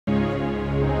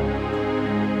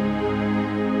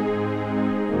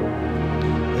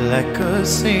a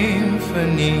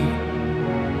symphony,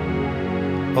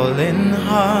 all in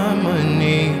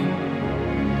harmony.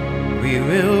 We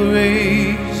will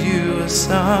raise you a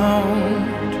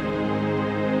sound.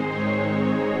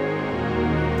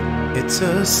 It's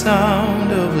a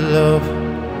sound of love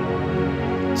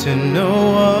to no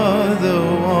other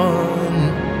one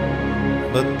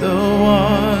but the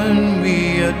one we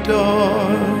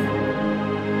adore.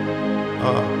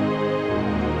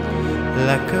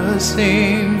 Like a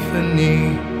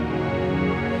symphony,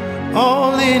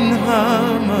 all in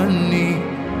harmony.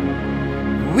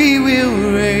 We will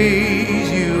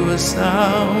raise you a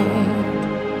sound.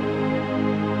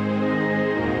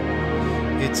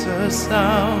 It's a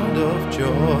sound of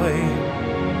joy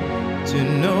to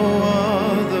no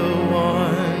other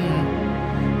one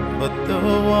but the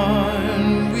one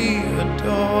we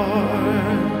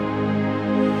adore.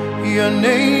 Your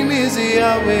name is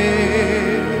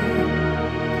Yahweh.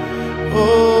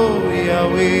 Oh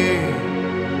Yahweh,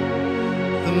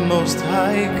 the Most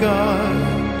High God,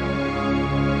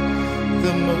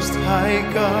 the Most High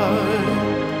God.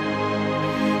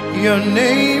 Your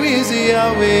name is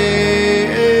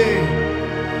Yahweh.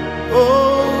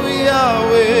 Oh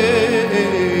Yahweh,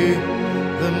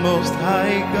 the Most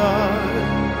High God,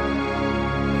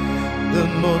 the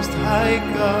Most High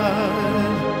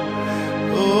God.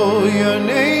 Oh, your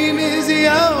name is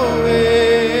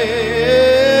Yahweh.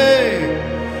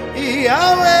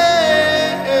 Yahweh,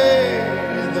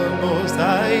 the Most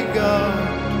High God,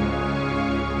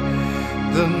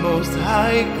 the Most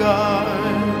High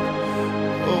God.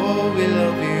 Oh, we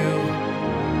love you.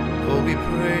 Oh, we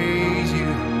praise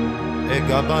you.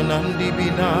 Egabanandi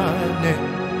binane.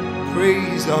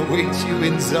 Praise awaits you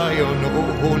in Zion,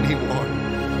 oh Holy One.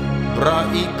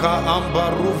 Braika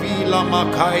ambaruvila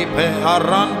makaipe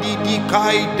arandi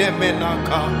dikai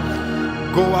demenaka.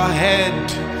 Go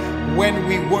ahead. When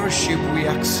we worship, we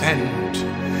ascend.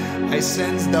 I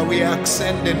sense that we are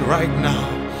ascending right now.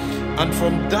 And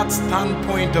from that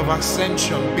standpoint of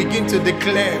ascension, begin to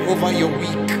declare over your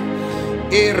week.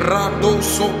 Erado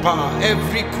sopa,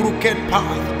 every crooked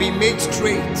path be made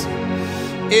straight.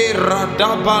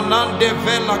 Eradabanande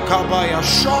vela kabaya.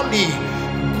 Surely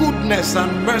goodness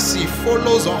and mercy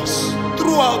follows us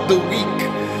throughout the week.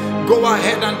 Go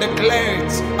ahead and declare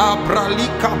it. Abrali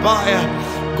kabaya.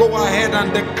 Go ahead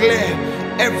and declare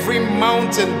every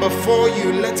mountain before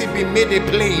you, let it be made a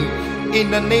plain in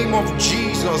the name of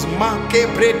Jesus.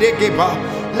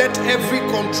 Let every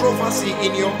controversy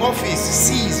in your office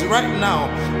cease right now.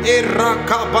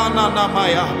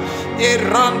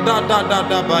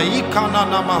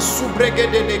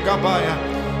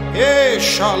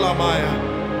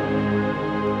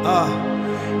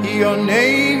 Your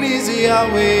name is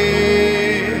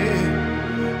Yahweh.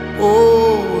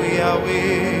 Oh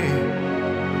Yahweh,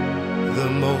 the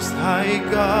Most High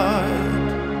God,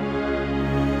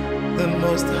 the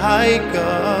Most High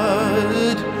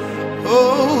God.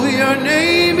 Oh, your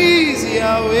name is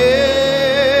Yahweh.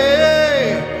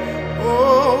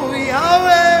 Oh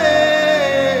Yahweh,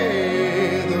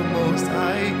 the Most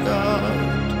High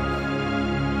God,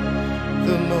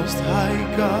 the Most High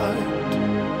God.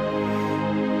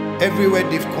 Everywhere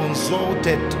they've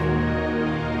consulted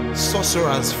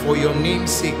sorcerers for your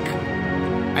name's sake,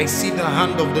 I see the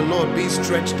hand of the Lord being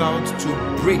stretched out to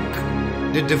break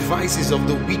the devices of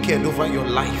the wicked over your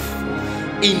life.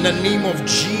 In the name of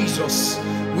Jesus,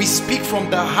 we speak from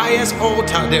the highest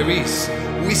altar there is.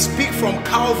 We speak from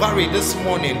Calvary this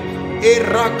morning.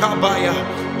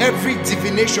 Every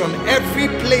divination, every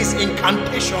place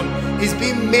incantation is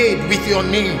being made with your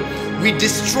name. We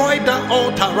destroy that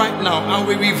altar right now and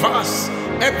we reverse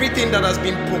everything that has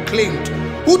been proclaimed.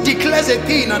 Who declares a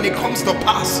thing and it comes to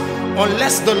pass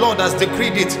unless the Lord has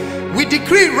decreed it? We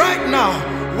decree right now,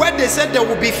 where they said there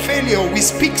will be failure, we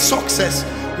speak success.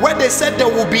 Where they said there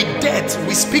will be death,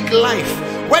 we speak life.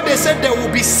 Where they said there will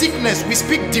be sickness, we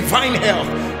speak divine health.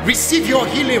 Receive your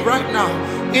healing right now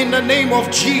in the name of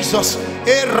Jesus.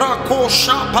 Erako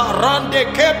shaparande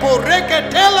kepo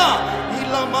reketela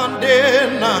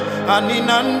ilamandena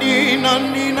aninandi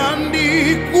nandi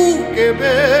nandi kuke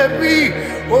baby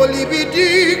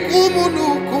olibidi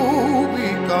kumunuku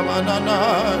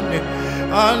bikamanane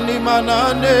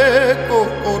animanane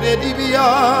kokore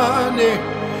dibiane.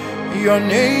 Your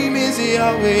name is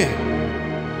Yahweh.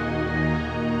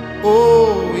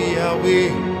 Oh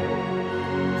Yahweh,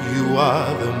 you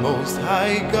are the Most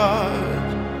High God.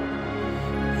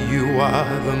 You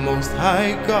are the Most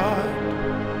High God.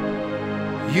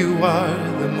 You are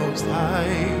the Most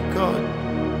High God.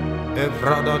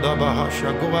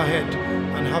 Go ahead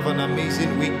and have an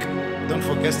amazing week. Don't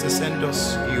forget to send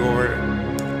us your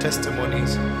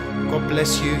testimonies. God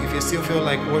bless you. If you still feel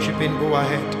like worshiping, go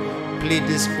ahead. Play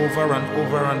this over and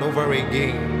over and over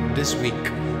again this week.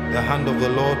 The hand of the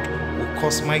Lord will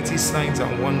cause mighty signs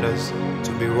and wonders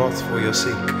to be wrought for your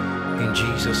sake. In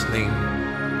Jesus' name,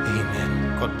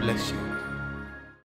 amen. God bless you.